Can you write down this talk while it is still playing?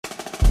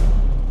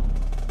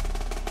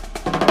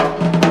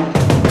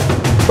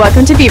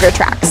Welcome to Beaver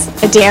Tracks,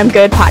 a damn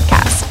good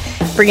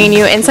podcast, bringing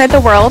you inside the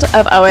world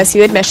of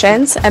OSU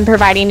admissions and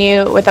providing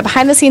you with a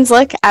behind-the-scenes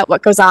look at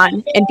what goes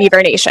on in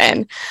Beaver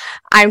Nation.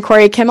 I'm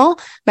Cori Kimmel.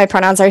 My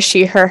pronouns are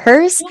she, her,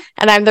 hers,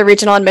 and I'm the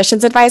regional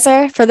admissions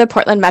advisor for the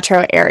Portland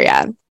metro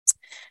area.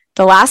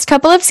 The last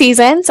couple of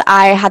seasons,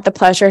 I had the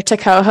pleasure to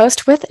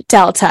co-host with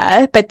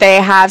Delta, but they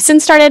have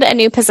since started a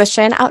new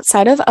position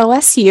outside of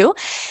OSU.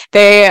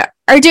 They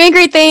are doing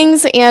great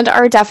things and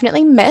are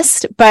definitely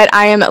missed, but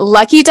I am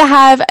lucky to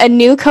have a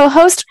new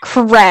co-host,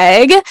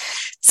 Craig.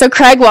 So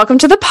Craig, welcome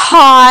to the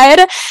pod.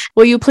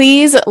 Will you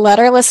please let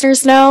our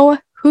listeners know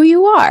who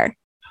you are?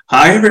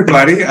 Hi,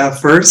 everybody.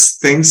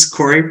 First, thanks,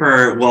 Cori,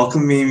 for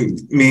welcoming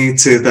me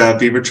to the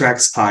Beaver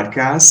Tracks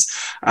podcast.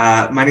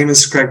 My name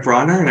is Craig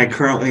Bronner, and I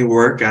currently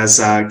work as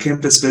a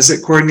campus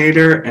visit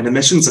coordinator and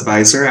admissions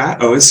advisor at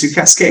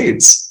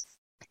OSU-Cascades.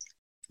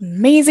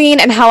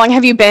 Amazing. And how long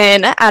have you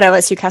been at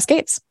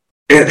OSU-Cascades?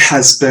 It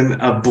has been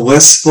a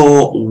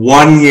blissful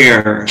 1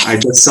 year. I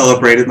just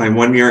celebrated my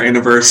 1 year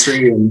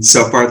anniversary, and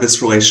so far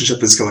this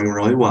relationship is going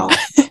really well.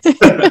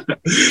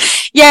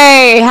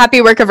 Yay! Happy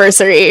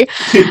workiversary.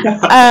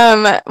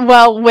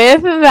 Well,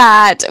 with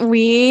that,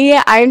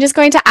 I'm just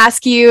going to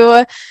ask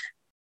you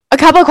a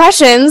couple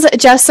questions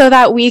just so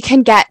that we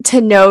can get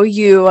to know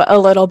you a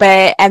little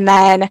bit. And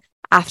then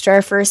after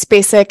our first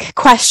basic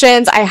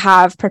questions, I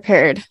have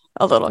prepared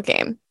a little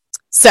game.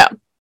 So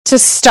to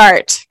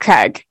start,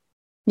 Craig,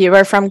 you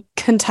are from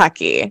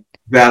Kentucky.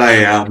 That I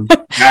am.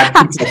 At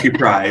Kentucky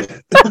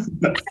pride.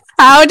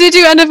 How did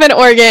you end up in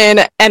Oregon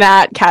and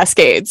at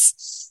Cascades?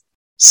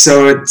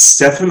 So it's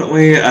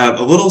definitely a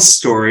little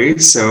story.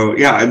 So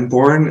yeah, I'm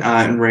born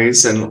and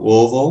raised in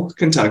Louisville,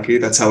 Kentucky.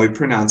 That's how we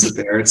pronounce it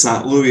there. It's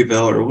not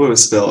Louisville or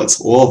Louisville. It's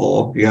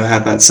Louisville. You gotta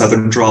have that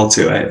southern drawl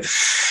to it.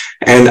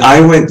 And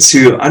I went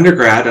to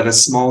undergrad at a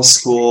small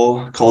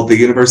school called the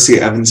University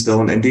of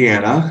Evansville in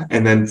Indiana.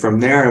 And then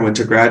from there, I went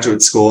to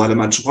graduate school at a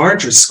much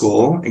larger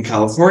school in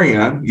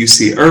California,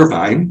 UC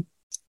Irvine.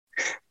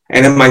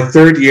 And in my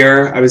third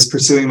year, I was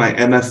pursuing my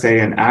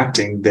MFA in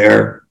acting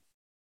there.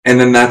 And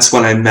then that's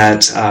when I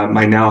met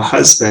my now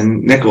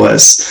husband,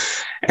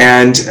 Nicholas.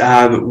 And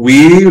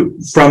we,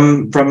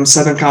 from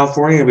Southern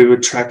California, we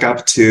would trek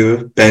up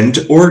to Bend,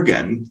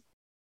 Oregon.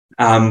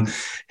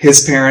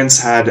 His parents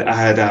had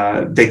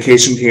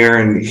vacationed here,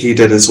 and he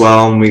did as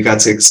well, and we got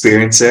to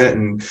experience it.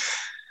 And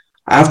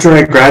after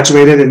I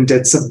graduated and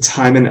did some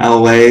time in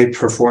LA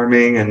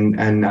performing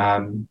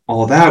and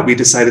all that, we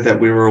decided that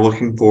we were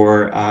looking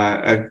for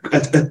a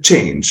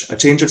change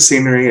of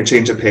scenery, a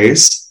change of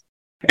pace.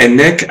 And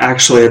Nick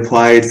actually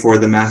applied for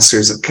the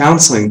Masters of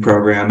Counseling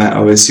program at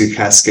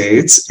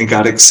OSU-Cascades and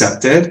got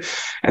accepted.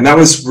 And that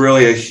was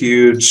really a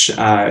huge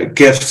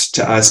gift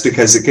to us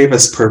because it gave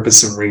us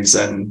purpose and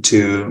reason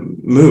to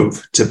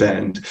move to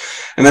Bend.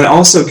 And then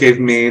also gave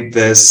me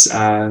this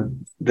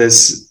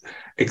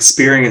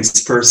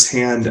experience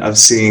firsthand of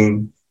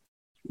seeing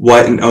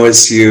what an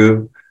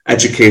OSU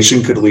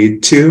education could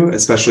lead to,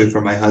 especially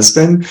for my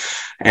husband.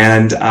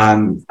 And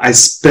I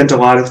spent a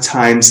lot of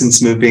time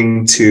since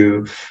moving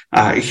to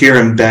here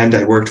in Bend.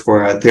 I worked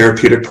for a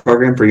therapeutic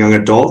program for young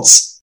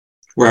adults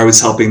where I was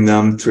helping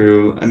them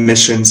through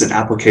admissions and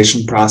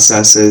application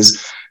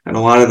processes. And a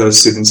lot of those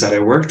students that I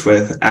worked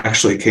with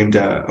actually came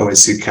to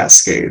OSU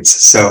Cascades.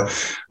 So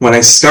when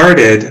I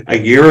started a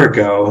year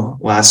ago,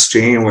 last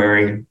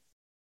January,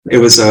 it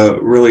was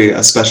really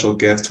a special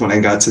gift when I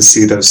got to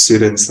see those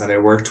students that I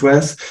worked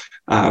with.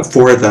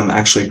 4 of them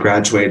actually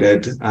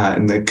graduated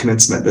in the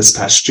commencement this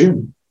past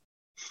June.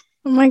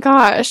 Oh my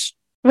gosh.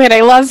 Wait,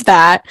 I love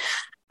that.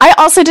 I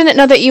also didn't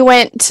know that you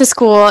went to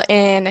school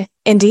in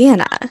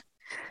Indiana.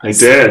 I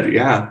did,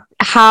 yeah.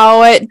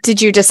 How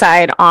did you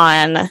decide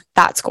on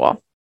that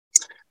school?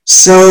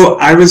 So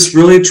I was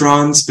really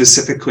drawn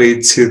specifically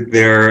to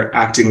their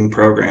acting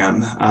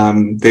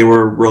program. They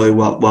were really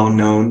well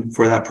known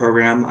for that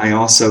program. I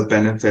also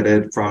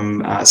benefited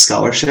from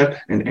scholarship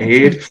and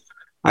aid.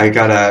 I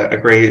got a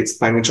great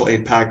financial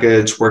aid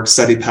package, work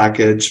study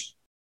package,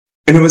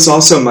 and it was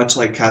also much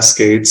like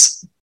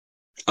Cascades,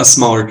 a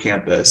smaller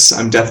campus.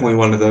 I'm definitely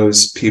one of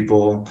those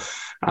people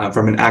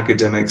from an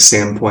academic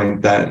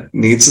standpoint that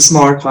needs a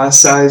smaller class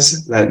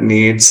size, that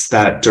needs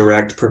that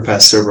direct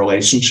professor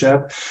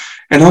relationship,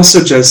 and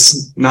also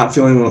just not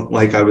feeling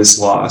like I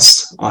was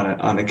lost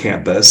on a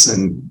campus.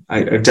 And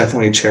I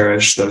definitely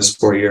cherish those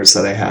 4 years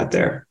that I had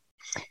there.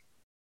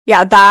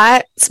 Yeah,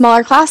 that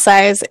smaller class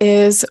size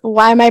is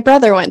why my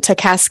brother went to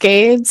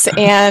Cascades,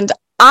 and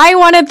I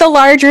wanted the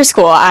larger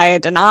school. I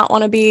did not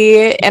want to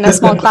be in a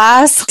small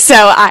class, so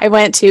I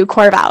went to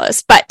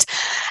Corvallis. But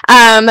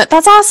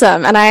that's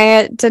awesome, and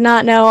I did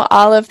not know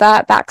all of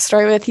that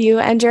backstory with you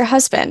and your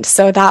husband,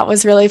 so that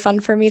was really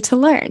fun for me to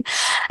learn.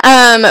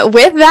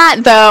 With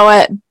that,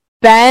 though,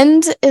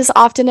 Bend is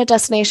often a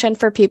destination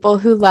for people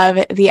who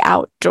love the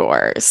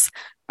outdoors.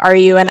 Are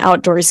you an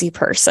outdoorsy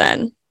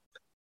person?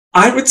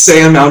 I would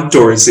say I'm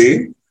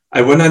outdoorsy.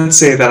 I would not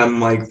say that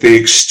I'm like the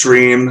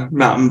extreme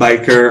mountain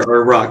biker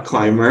or rock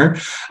climber.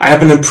 I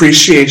have an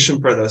appreciation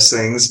for those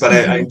things, but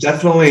I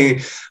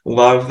definitely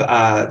love the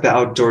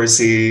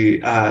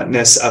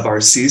outdoorsy-ness of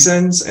our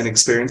seasons and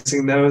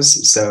experiencing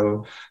those.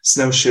 So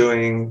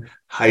snowshoeing,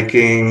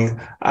 hiking.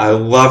 I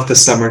love the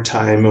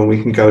summertime when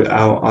we can go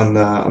out on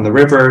the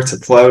river to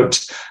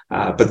float.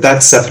 But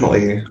that's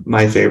definitely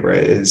my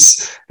favorite,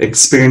 is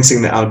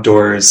experiencing the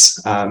outdoors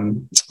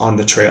on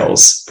the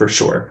trails for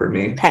sure for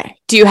me. Okay.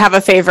 Do you have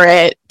a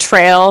favorite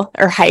trail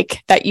or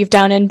hike that you've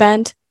done in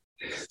Bend?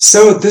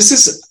 So this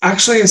is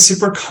actually a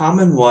super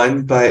common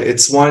one, but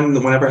it's one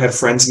whenever I have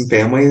friends and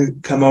family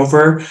come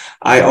over,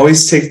 I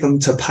always take them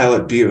to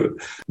Pilot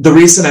Butte. The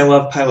reason I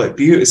love Pilot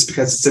Butte is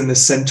because it's in the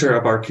center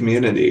of our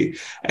community.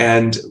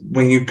 And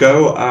when you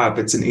go up,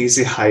 it's an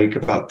easy hike,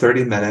 about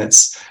 30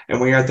 minutes. And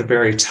when you're at the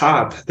very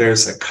top,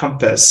 there's a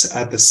compass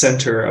at the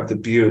center of the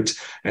butte,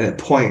 and it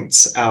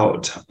points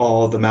out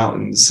all the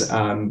mountains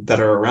that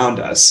are around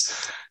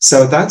us.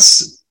 So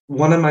that's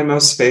one of my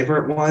most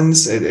favorite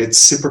ones. It's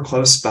super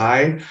close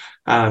by.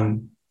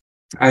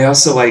 I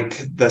also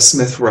like the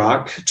Smith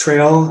Rock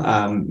Trail,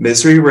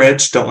 Misery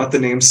Ridge. Don't let the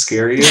name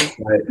scare you,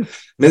 but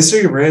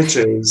Misery Ridge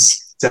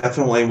is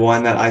definitely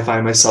one that I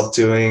find myself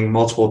doing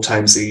multiple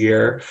times a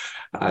year,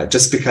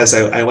 just because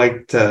I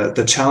like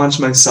to challenge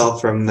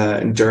myself from the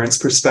endurance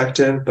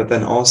perspective, but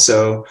then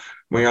also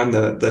when you're on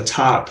the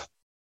top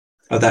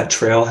of that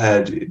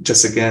trailhead,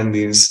 just again,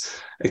 these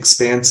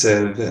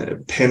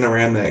expansive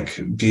panoramic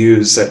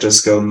views that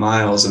just go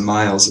miles and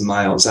miles and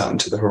miles out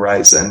into the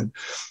horizon.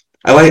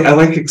 I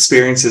like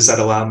experiences that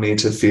allow me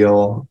to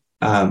feel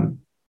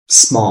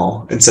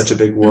small in such a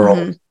big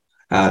world,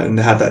 and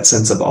to have that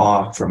sense of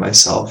awe for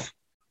myself.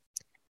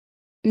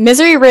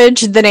 Misery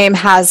Ridge, the name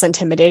has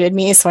intimidated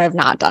me, so I have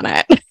not done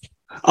it.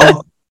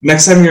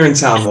 Next time you're in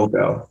town, we'll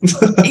go.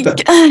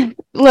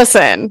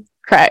 Listen,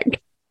 Craig,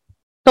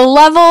 the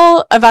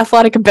level of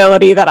athletic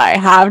ability that I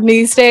have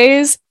these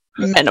days,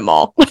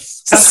 minimal.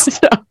 So,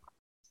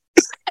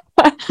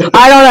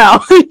 I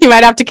don't know. You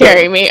might have to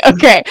carry me.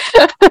 Okay.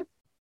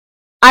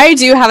 I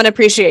do have an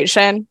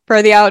appreciation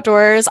for the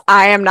outdoors.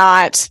 I am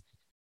not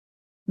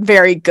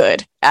very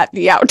good at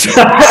the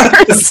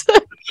outdoors.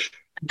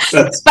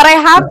 But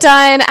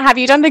have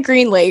you done the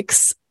Green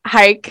Lakes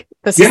hike?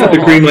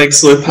 The Green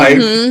Lakes Loop hike.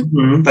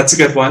 That's a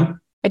good one.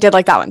 I did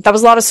like that one. That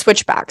was a lot of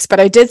switchbacks, but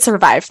I did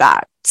survive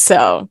that.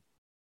 So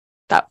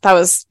that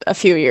was a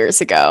few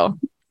years ago.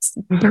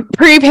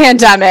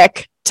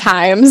 Pre-pandemic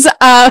times.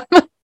 A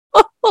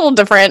little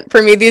different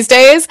for me these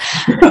days.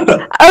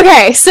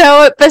 Okay,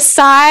 so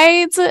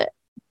besides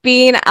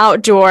being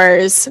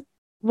outdoors,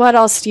 what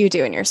else do you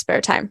do in your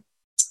spare time?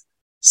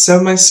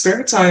 So my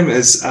spare time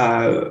is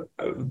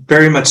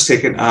very much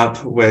taken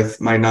up with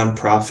my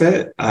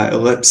nonprofit,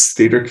 Ellipse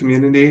Theater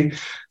Community.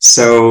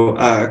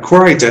 So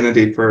core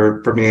identity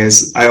for me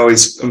is, I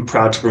always am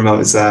proud to promote,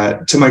 is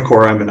that to my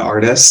core, I'm an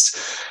artist.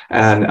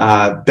 And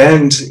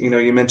Bend,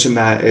 you mentioned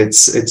that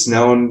it's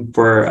known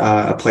for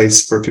a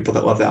place for people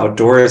that love the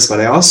outdoors,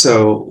 but I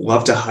also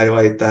love to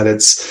highlight that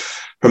it's,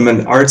 from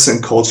an arts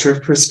and culture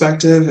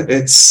perspective,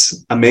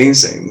 it's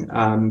amazing.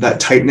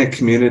 That tight-knit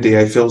community,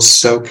 I feel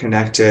so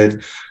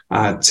connected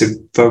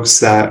to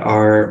folks that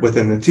are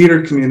within the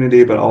theater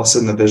community, but also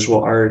in the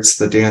visual arts,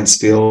 the dance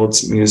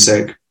fields,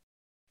 music.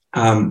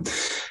 And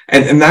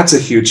that's a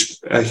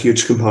huge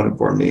component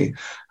for me.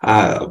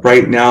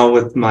 Right now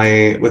with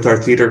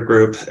our theater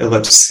group,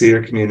 Ellipse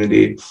Theater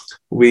Community,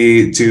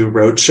 we do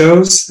road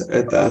shows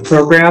at the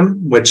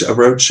program, which a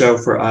road show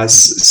for us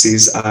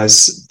sees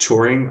us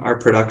touring our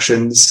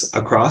productions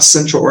across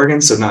Central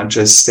Oregon. So not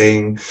just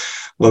staying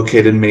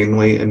located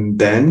mainly in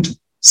Bend.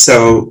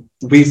 So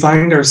we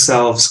find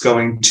ourselves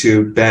going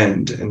to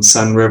Bend and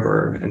Sun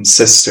River and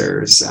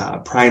Sisters,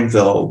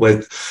 Prineville,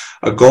 with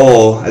a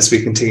goal as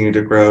we continue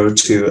to grow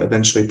to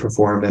eventually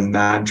perform in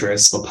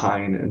Madras,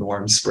 Lapine, and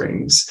Warm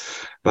Springs.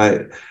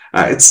 But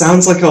it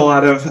sounds like a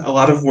lot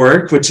of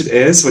work, which it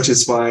is, which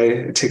is why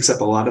it takes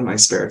up a lot of my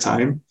spare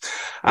time.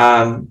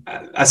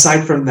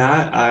 Aside from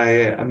that, I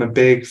am a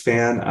big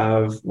fan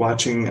of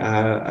watching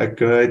a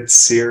good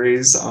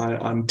series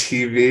on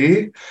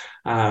TV.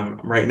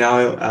 Right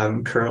now,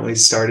 I'm currently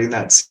starting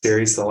that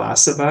series, The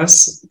Last of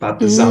Us, about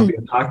the zombie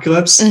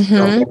apocalypse.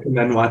 Don't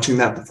recommend watching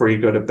that before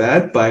you go to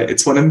bed, but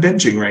it's what I'm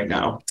binging right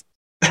now.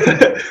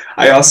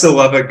 I also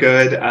love a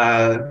good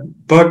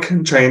book.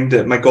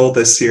 My goal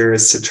this year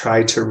is to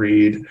try to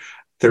read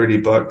 30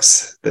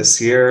 books this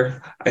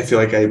year. I feel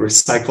like I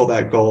recycle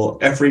that goal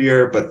every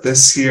year, but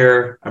this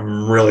year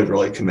I'm really,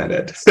 really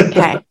committed.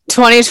 Okay.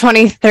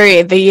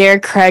 2023, the year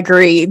Craig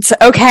reads.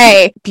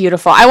 Okay.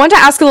 Beautiful. I want to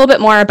ask a little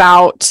bit more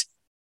about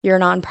your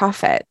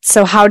nonprofit.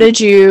 So how did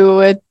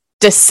you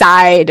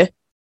decide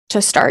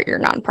to start your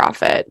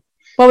nonprofit?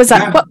 What was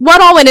that? Yeah.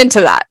 What all went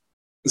into that?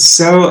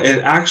 So it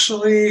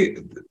actually,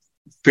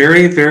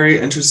 very, very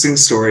interesting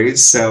story.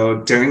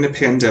 So during the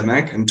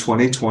pandemic in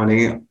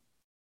 2020,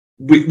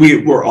 we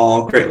were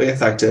all greatly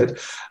affected,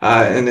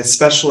 and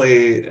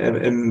especially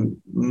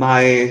in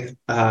my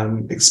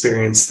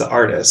experience, the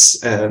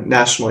artists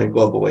nationally,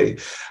 globally,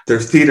 their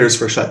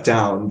theaters were shut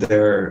down,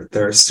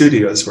 their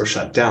studios were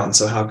shut down.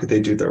 So how could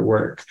they do their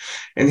work?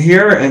 And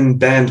here in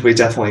Bend, we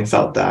definitely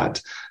felt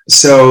that.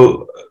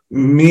 So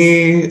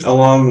me,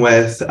 along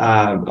with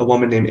a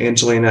woman named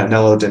Angelina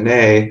Anello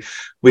Dene,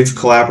 we've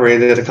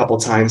collaborated a couple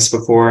times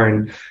before,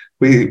 and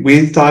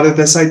we thought of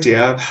this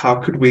idea of how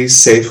could we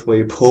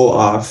safely pull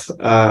off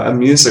a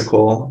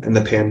musical in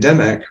the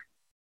pandemic.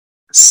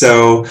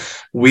 So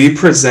we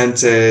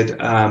presented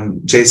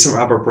Jason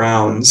Robert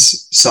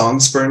Brown's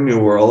Songs for a New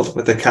World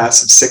with a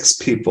cast of 6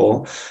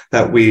 people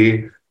that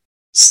we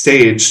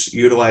staged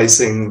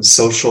utilizing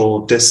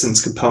social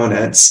distance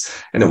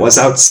components, and it was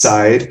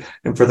outside.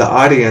 And for the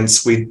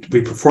audience, we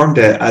performed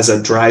it as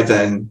a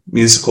drive-in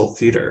musical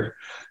theater.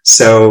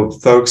 So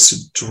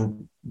folks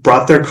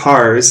brought their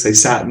cars, they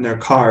sat in their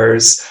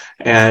cars,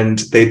 and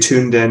they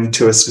tuned in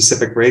to a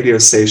specific radio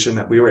station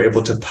that we were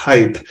able to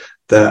pipe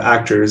the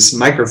actors'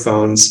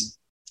 microphones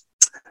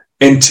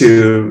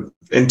into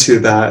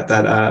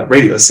that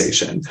radio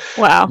station.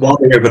 Wow. While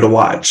they were able to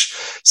watch.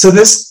 So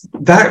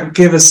that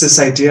gave us this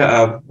idea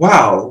of,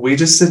 wow, we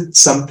just did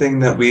something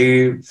that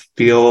we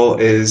feel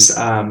is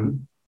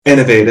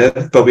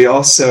innovative, but we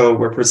also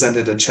were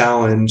presented a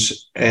challenge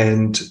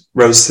and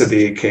rose to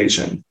the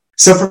occasion.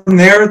 So from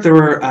there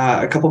were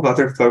a couple of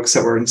other folks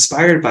that were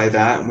inspired by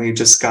that, and we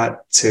just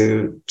got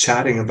to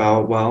chatting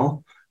about,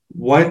 well,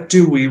 what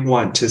do we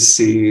want to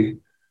see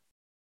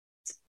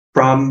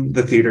from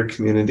the theater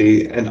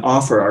community and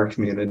offer our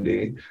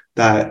community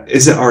that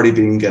isn't already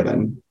being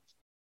given?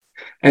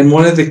 And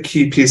one of the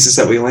key pieces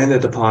that we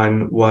landed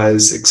upon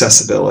was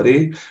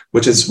accessibility,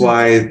 which is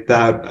why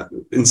that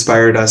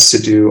inspired us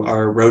to do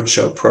our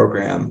roadshow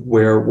program,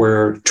 where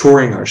we're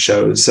touring our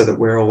shows so that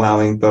we're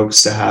allowing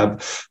folks to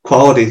have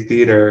quality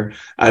theater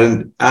at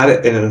an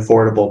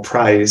affordable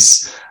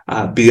price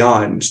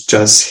beyond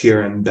just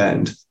here in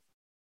Bend.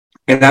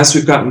 And as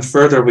we've gotten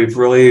further, we've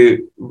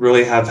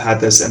really have had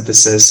this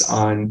emphasis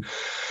on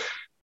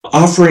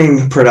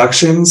offering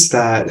productions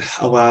that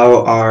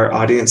allow our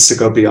audience to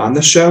go beyond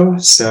the show.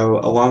 So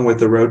along with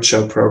the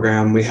roadshow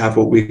program, we have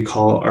what we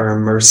call our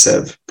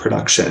immersive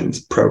production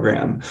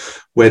program,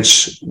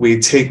 which we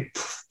take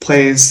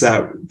plays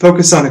that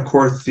focus on a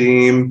core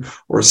theme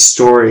or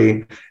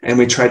story, and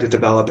we try to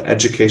develop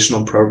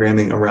educational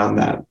programming around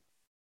that.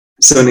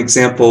 So an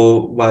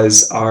example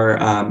was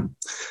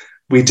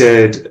we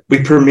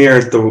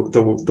premiered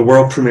the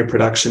world premiere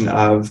production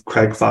of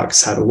Craig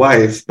Fox Had a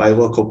Wife by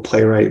local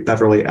playwright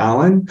Beverly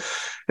Allen.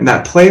 And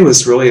that play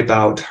was really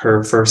about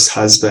her first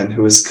husband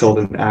who was killed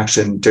in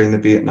action during the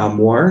Vietnam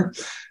War,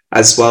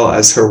 as well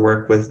as her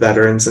work with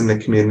veterans in the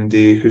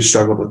community who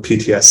struggled with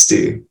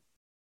PTSD.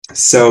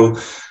 So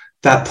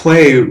that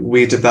play,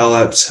 we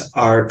developed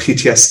our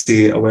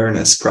PTSD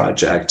awareness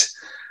project,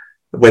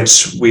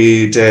 which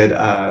we did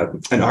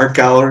an art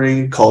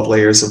gallery called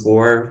Layers of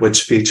War,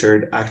 which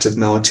featured active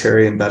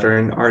military and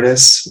veteran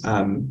artists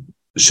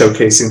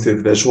showcasing through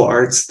the visual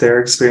arts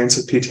their experience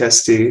with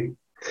PTSD.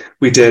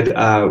 We did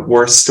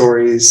War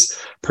Stories,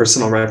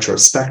 Personal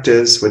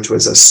Retrospectives, which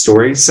was a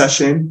story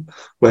session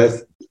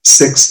with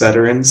 6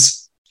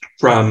 veterans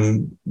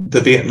from the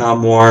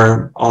Vietnam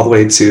War all the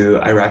way to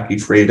Iraqi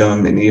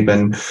freedom, and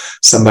even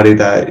somebody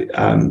that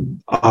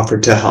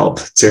offered to help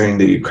during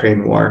the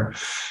Ukraine war.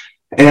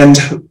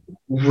 And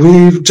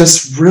we've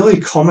just really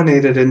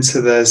culminated into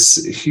this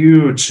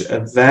huge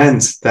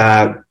event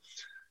that,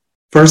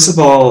 first of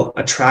all,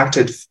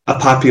 attracted a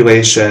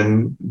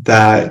population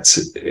that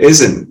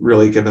isn't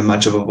really given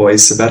much of a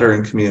voice, the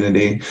veteran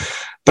community.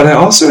 But I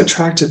also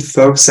attracted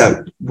folks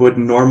that would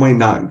normally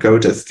not go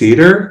to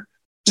theater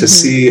to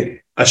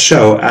see a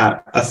show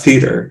at a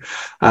theater.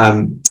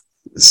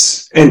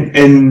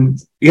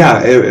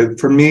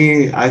 For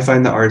me, I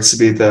find the arts to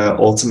be the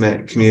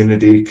ultimate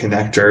community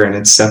connector, and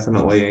it's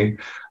definitely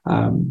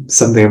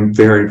something I'm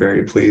very,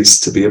 very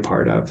pleased to be a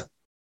part of.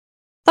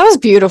 That was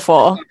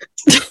beautiful.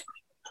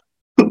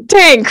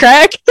 Dang,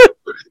 Craig.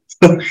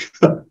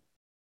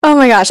 Oh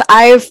my gosh.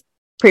 I've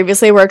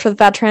previously worked with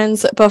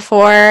veterans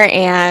before,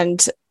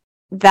 and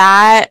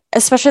that,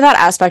 especially that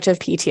aspect of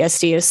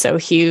PTSD, is so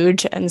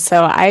huge. And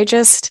so I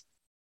just...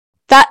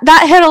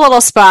 That hit a little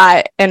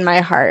spot in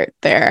my heart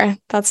there.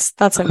 That's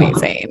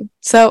amazing.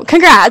 So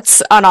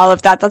congrats on all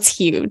of that. That's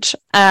huge.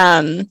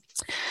 Well,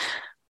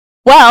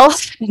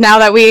 now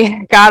that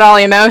we got all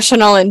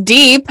emotional and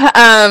deep,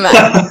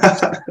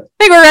 I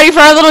think we're ready for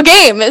our little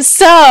game.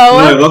 So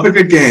I love a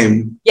good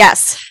game.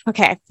 Yes.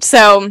 Okay.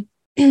 So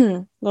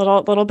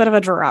little bit of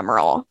a drum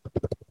roll.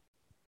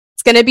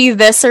 It's going to be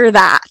this or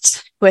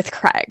that with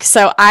Craig.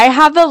 So I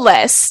have a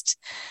list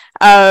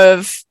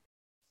of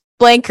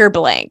blank or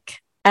blank.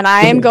 And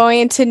I am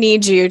going to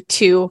need you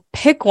to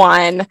pick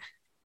one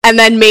and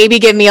then maybe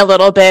give me a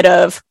little bit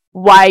of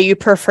why you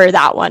prefer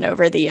that one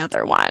over the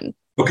other one.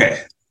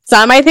 Okay.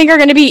 Some I think are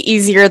going to be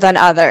easier than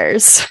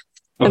others.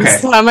 Okay.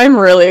 And some I'm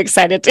really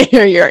excited to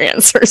hear your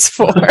answers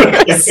for.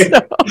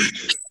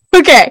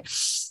 Okay.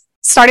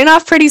 Starting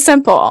off pretty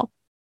simple.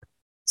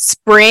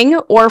 Spring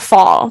or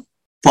fall?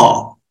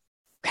 Fall.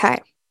 Okay.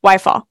 Why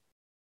fall?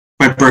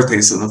 My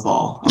birthday's in the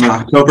fall. I'm an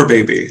October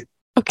baby.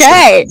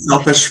 Okay. So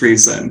selfish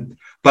reason.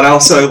 But I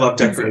love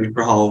decorating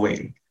for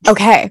Halloween.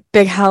 Okay.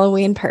 Big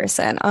Halloween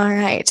person. All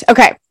right.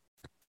 Okay.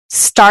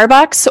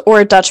 Starbucks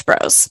or Dutch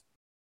Bros?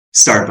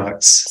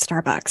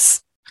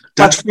 Starbucks.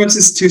 Dutch Bros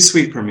is too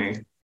sweet for me.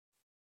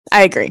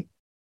 I agree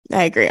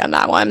on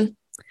that one.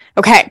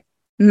 Okay.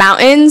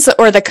 Mountains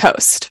or the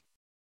coast?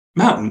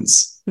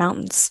 Mountains.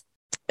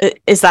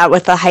 Is that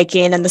with the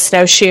hiking and the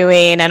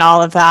snowshoeing and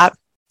all of that?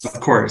 Of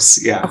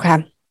course, yeah.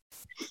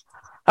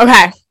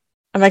 Okay.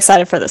 I'm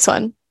excited for this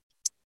one.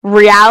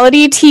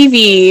 Reality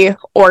TV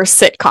or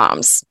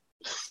sitcoms?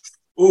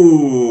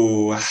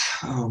 Ooh.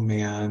 Oh,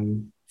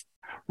 man.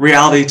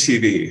 Reality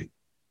TV.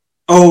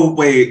 Oh,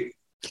 wait.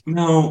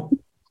 No.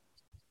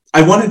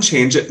 I want to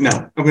change it. No,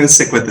 I'm going to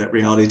stick with it.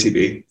 Reality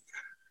TV.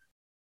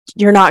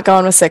 You're not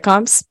going with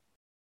sitcoms?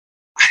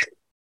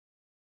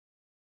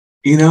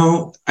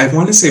 I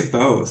want to say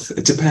both.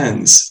 It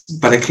depends,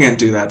 but I can't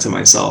do that to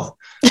myself.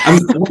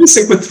 I'm going to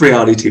stick with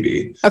reality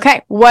TV.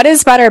 Okay. What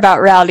is better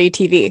about reality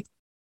TV?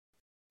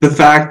 The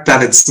fact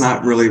that it's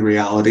not really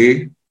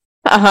reality.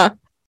 Uh-huh.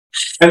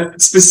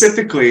 And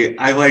specifically,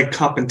 I like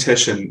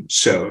competition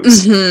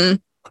shows. Mm-hmm.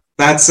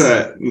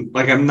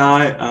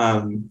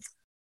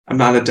 I'm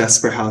not a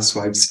Desperate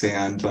Housewives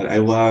fan, but I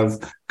love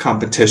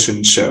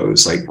competition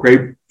shows like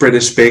Great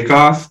British Bake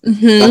Off.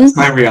 Mm-hmm. That's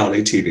my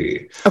reality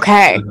TV.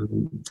 Okay.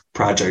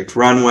 Project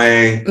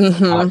Runway,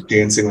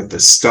 Dancing with the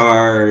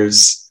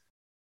Stars,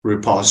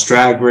 RuPaul's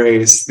Drag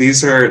Race.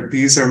 These are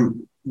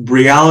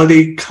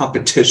reality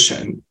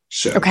competition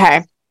shows.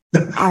 Okay.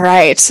 All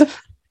right.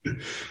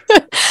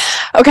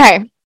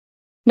 Okay.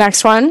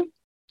 Next one.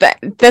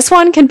 This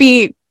one can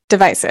be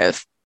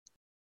divisive.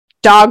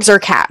 Dogs or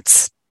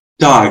cats?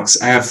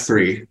 Dogs. I have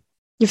 3.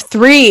 You have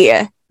 3.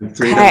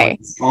 Okay.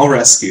 Dogs. All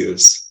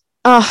rescues.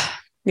 Oh,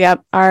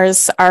 yep.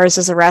 Ours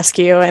is a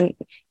rescue, and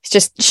he's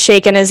just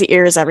shaking his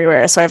ears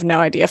everywhere. So I have no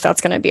idea if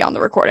that's going to be on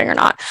the recording or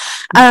not.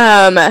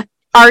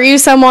 Are you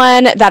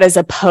someone that is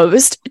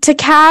opposed to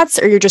cats,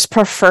 or you just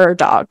prefer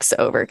dogs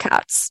over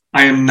cats?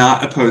 I am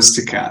not opposed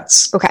to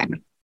cats. Okay.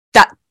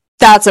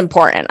 That's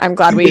important. I'm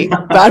glad we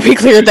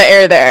cleared the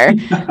air there.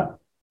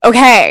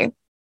 Okay.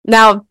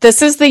 Now,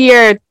 this is the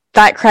year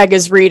that Craig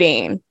is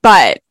reading,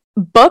 but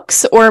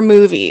books or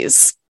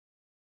movies?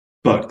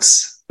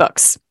 Books.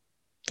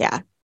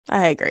 Yeah,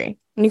 I agree.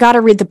 You got to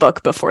read the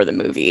book before the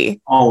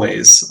movie.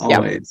 Always.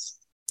 Yep.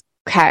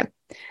 Okay.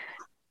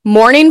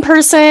 Morning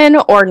person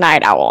or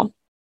night owl?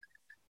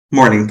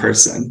 Morning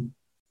person.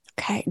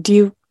 Okay.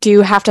 Do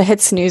you have to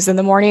hit snooze in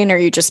the morning, or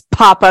you just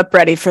pop up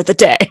ready for the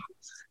day?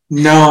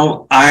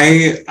 No,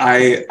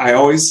 I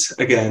always,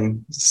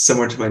 again,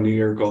 similar to my New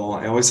Year goal,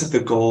 I always have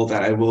the goal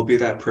that I will be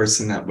that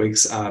person that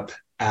wakes up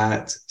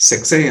at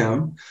 6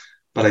 a.m.,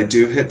 but I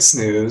do hit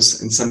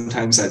snooze, and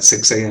sometimes that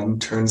 6 a.m.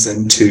 turns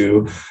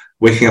into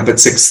waking up at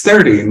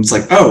 6:30, and it's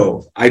like,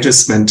 oh, I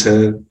just meant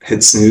to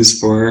hit snooze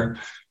for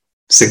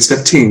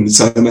 6:15,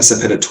 so I must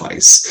have hit it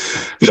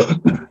twice.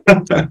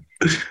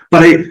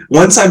 But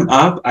once I'm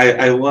up,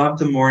 I love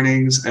the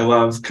mornings. I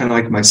love kind of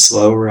like my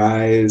slow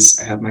rise.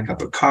 I have my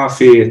cup of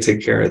coffee. I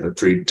take care of the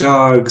 3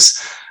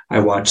 dogs. I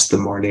watch the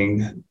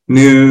morning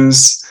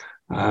news,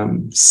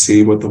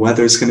 see what the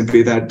weather's going to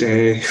be that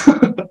day.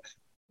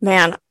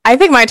 Man, I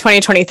think my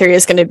 2023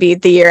 is going to be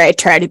the year I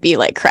try to be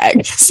like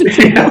Craig.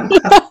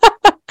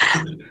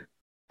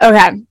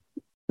 Okay.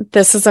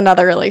 This is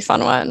another really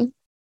fun one.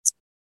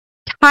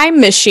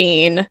 Time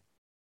machine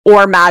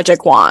or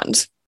magic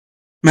wand?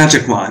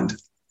 Magic wand.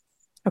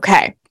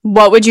 Okay.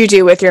 What would you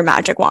do with your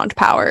magic wand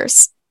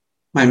powers?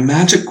 My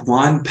magic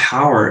wand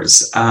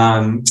powers.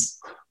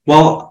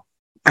 Well,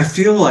 I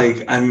feel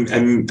like I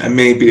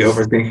may be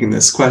overthinking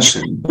this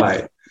question,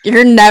 but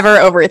you're never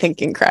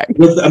overthinking, Craig.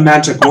 With a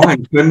magic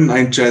wand, couldn't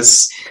I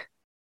just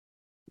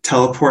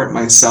teleport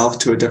myself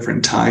to a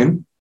different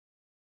time?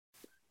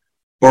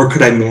 Or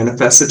could I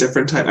manifest a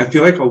different time? I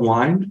feel like a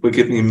wand would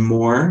give me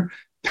more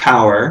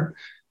power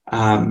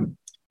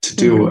to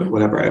do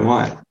whatever I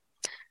want.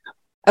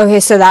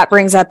 Okay, so that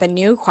brings up a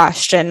new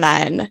question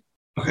then.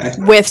 Okay.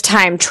 With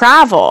time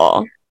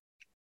travel,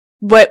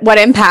 what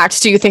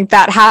impact do you think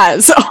that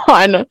has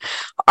on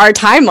our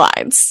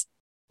timelines?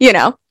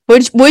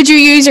 Would you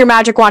use your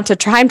magic wand to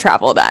time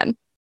travel then?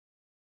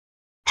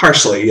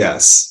 Partially,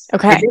 yes.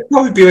 Okay. I would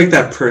probably be like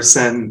that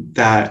person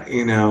that,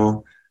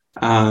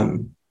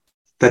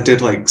 that did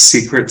like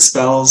secret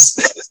spells.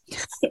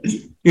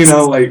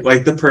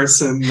 like the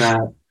person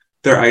that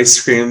their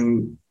ice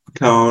cream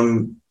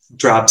cone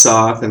drops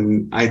off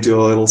and I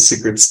do a little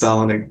secret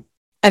spell and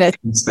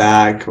it comes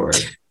back, or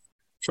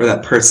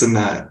that person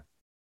that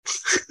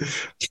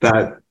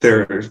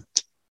their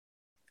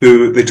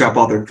food, they drop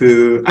all their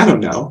food. I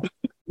don't know.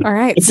 All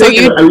right. So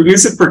I would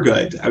use it for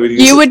good.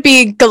 You would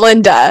be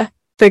Glinda,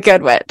 the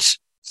Good Witch.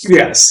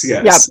 Yes.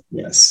 Yep.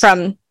 Yes.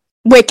 From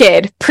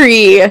Wicked,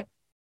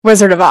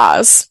 pre-Wizard of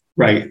Oz.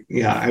 Right.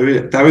 Yeah.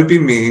 That would be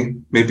me.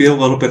 Maybe a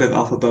little bit of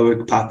Alphaba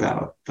would pop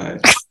out,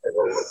 but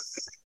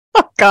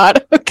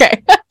God.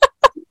 Okay.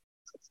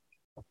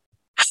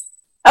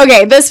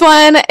 Okay, this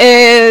one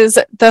is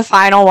the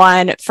final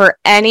one for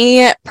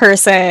any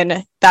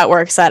person that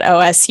works at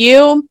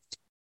OSU.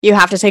 You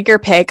have to take your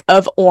pick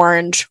of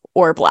orange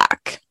or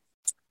black.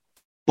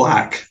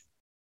 Black.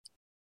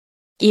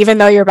 Even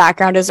though your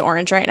background is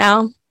orange right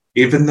now?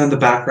 Even though the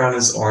background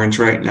is orange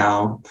right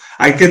now.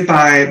 I get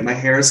by, my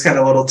hair's got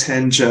a little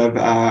tinge of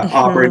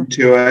auburn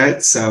to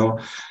it, so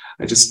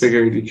I just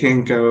figured you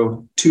can't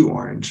go too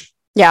orange.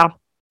 Yeah,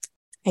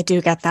 I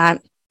do get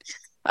that.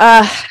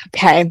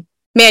 Okay.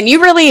 Man,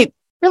 you really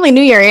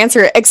knew your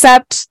answer,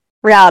 except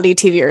reality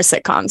TV or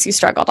sitcoms. You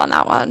struggled on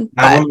that one.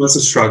 That one was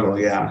a struggle,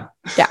 yeah.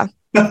 Yeah.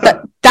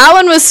 that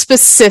one was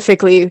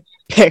specifically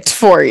picked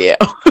for you.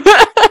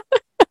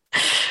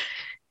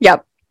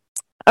 Yep.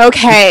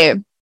 Okay.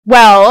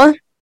 Well,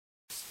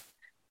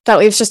 that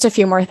leaves just a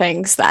few more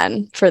things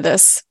then for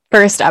this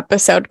first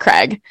episode,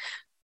 Craig.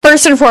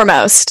 First and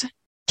foremost,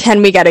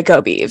 can we get a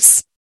Go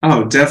Beavs?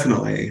 Oh,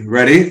 definitely.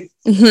 Ready?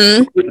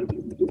 Mm-hmm.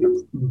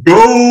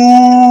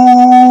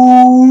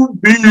 Go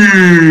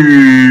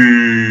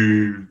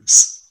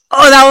Beavs!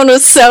 Oh, that one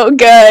was so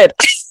good.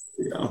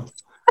 Yeah.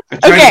 I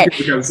tried to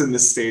think I was in the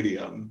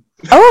stadium.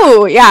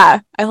 Oh, yeah.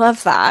 I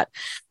love that.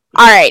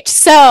 All right.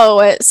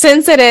 So,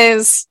 since it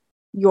is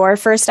your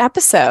first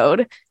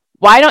episode,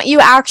 why don't you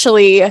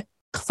actually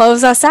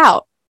close us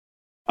out?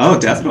 Oh,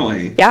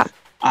 definitely. Yeah.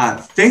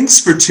 Thanks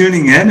for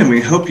tuning in, and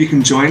we hope you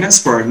can join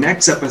us for our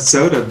next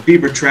episode of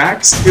Beaver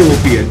Tracks. It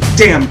will be a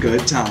damn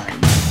good time.